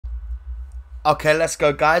Okay, let's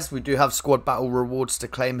go, guys. We do have squad battle rewards to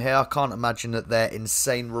claim here. I can't imagine that they're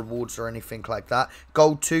insane rewards or anything like that.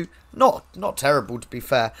 Gold 2, not terrible, to be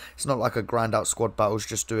fair. It's not like a grind out squad battles.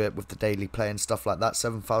 Just do it with the daily play and stuff like that.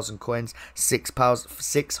 7,000 coins,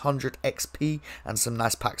 600 XP, and some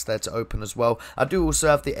nice packs there to open as well. I do also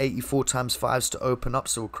have the 84 times 5s to open up,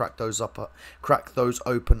 so we'll crack those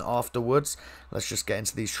open afterwards. Let's just get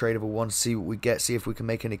into these tradable ones, see what we get, see if we can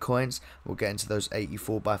make any coins. We'll get into those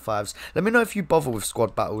 84 by 5s. Let me know if you bother with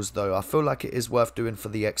squad battles, though. I feel like it is worth doing for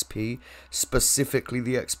the XP, specifically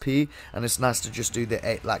the XP, and it's nice to just do the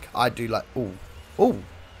 8, like, I do, like,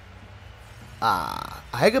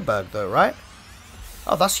 Hegerberg, though, right?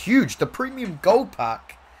 Oh, that's huge. The premium gold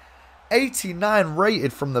pack. 89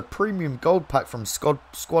 rated from the premium gold pack from squad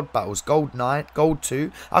battles. Gold 9, gold 2.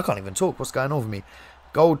 I can't even talk. What's going on with me?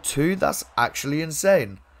 Gold 2, that's actually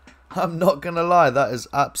insane. I'm not going to lie, that is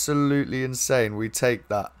absolutely insane. We take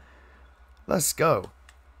that. Let's go.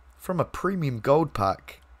 From a premium gold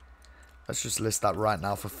pack. Let's just list that right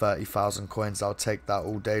now for 30,000 coins. I'll take that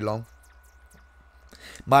all day long.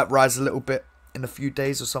 Might rise a little bit in a few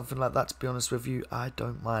days or something like that, to be honest with you. I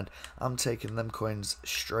don't mind. I'm taking them coins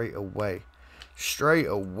straight away. Straight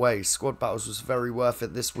away. Squad battles was very worth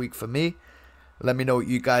it this week for me. Let me know what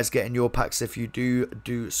you guys get in your packs if you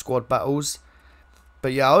do squad battles.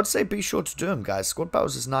 But yeah, I would say be sure to do them, guys. Squad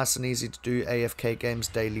battles is nice and easy to do. AFK games,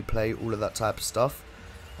 daily play, all of that type of stuff.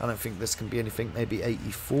 I don't think this can be anything. Maybe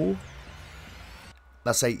 84.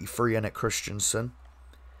 That's 83 in it, Christensen.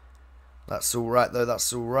 That's alright, though.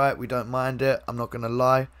 That's alright. We don't mind it. I'm not going to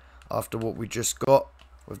lie. After what we just got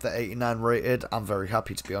with the 89 rated, I'm very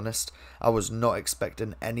happy, to be honest. I was not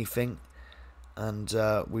expecting anything. And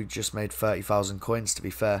we just made 30,000 coins, to be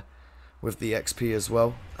fair, with the XP as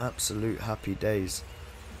well. Absolute happy days.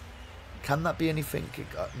 Can that be anything?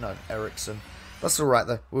 No, Ericsson. That's alright,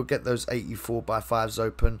 though. We'll get those 84 by 5s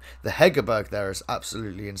open. The Hegerberg there is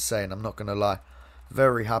absolutely insane. I'm not going to lie.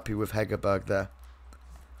 Very happy with Hegerberg there.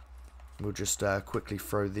 We'll just quickly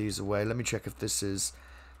throw these away. Let me check if this is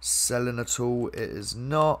selling at all. It is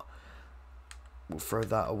not. We'll throw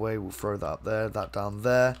that away. We'll throw that up there. That down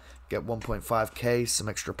there. Get 1.5k. Some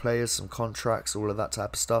extra players. Some contracts. All of that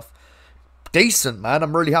type of stuff. Decent, man.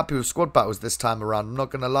 I'm really happy with squad battles this time around. I'm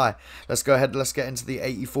not going to lie. Let's go ahead. Let's get into the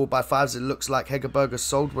 84 by 5s. It looks like Hegerberg is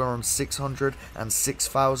sold. We're on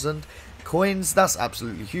 606,000 coins. That's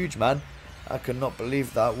absolutely huge, man. I cannot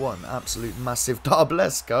believe that. What an absolute massive dub.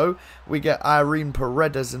 Let's go. We get Irene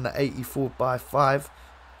Paredes in the 84 by 5.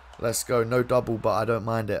 Let's go. No double, but I don't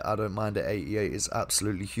mind it. I don't mind it. 88 is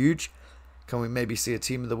absolutely huge. Can we maybe see a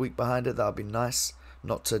team of the week behind it? That would be nice.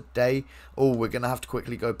 Not today. Oh, we're going to have to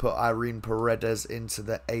quickly go put Irene Paredes into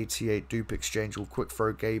the 88 dupe exchange. We'll quick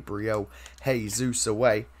throw Gabriel Jesus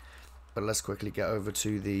away. But let's quickly get over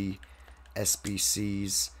to the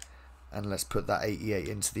SBCs. And let's put that 88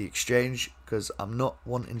 into the exchange, because I'm not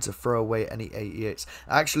wanting to throw away any 88s.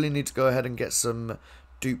 I actually need to go ahead and get some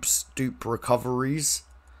dupe recoveries,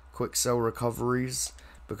 quick sell recoveries,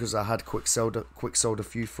 because I had quick sold a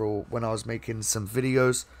few for when I was making some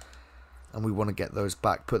videos, and we want to get those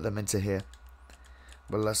back, put them into here.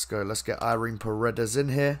 But let's go. Let's get Irene Paredes in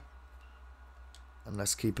here. And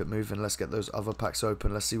let's keep it moving. Let's get those other packs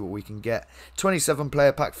open. Let's see what we can get. 27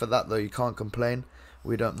 player pack for that, though. You can't complain.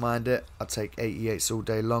 We don't mind it. I take 88s all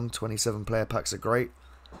day long. 27 player packs are great.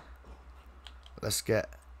 Let's get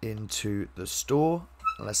into the store.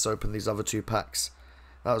 And let's open these other two packs.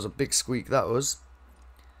 That was a big squeak, that was.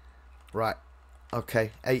 Right.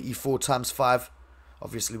 Okay. 84 times 5.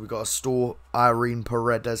 Obviously, we got a store Irene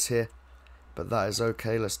Paredes here. But that is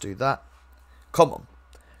okay. Let's do that. Come on.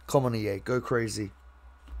 Come on, EA. Go crazy.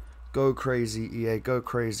 Go crazy, EA. Go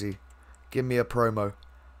crazy. Give me a promo.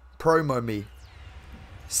 Promo me.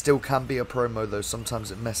 Still can be a promo, though.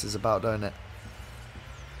 Sometimes it messes about, don't it?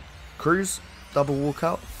 Cruz. Double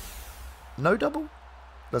walkout. No double?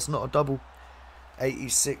 That's not a double.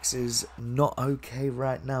 86 is not okay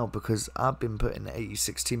right now, because I've been putting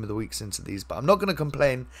 86 team of the weeks into these. But I'm not going to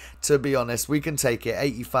complain, to be honest. We can take it.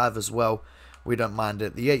 85 as well. We don't mind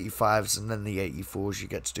it. The 85s and then the 84s, you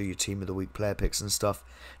get to do your team of the week player picks and stuff.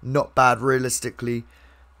 Not bad, realistically.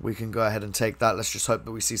 We can go ahead and take that. Let's just hope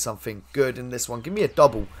that we see something good in this one. Give me a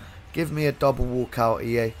double. Give me a double walkout,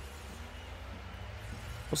 EA.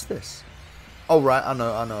 What's this? Oh, right. I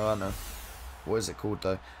know. What is it called,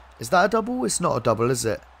 though? Is that a double? It's not a double, is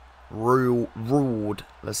it? Ruled.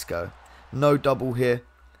 Let's go. No double here.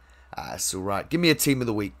 It's alright. Give me a team of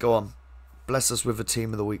the week. Go on. Bless us with a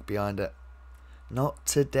team of the week behind it. Not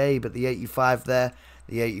today, but the 85 there.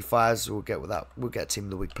 the 85s. We'll get with that. We'll get Team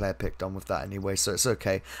of the Week player pick done with that anyway, so it's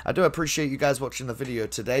okay. I do appreciate you guys watching the video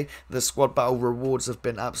today. The squad battle rewards have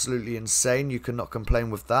been absolutely insane. You cannot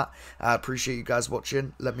complain with that. I appreciate you guys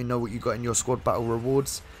watching. Let me know what you got in your squad battle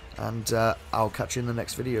rewards, and I'll catch you in the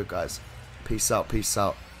next video, guys. Peace out. Peace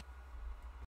out.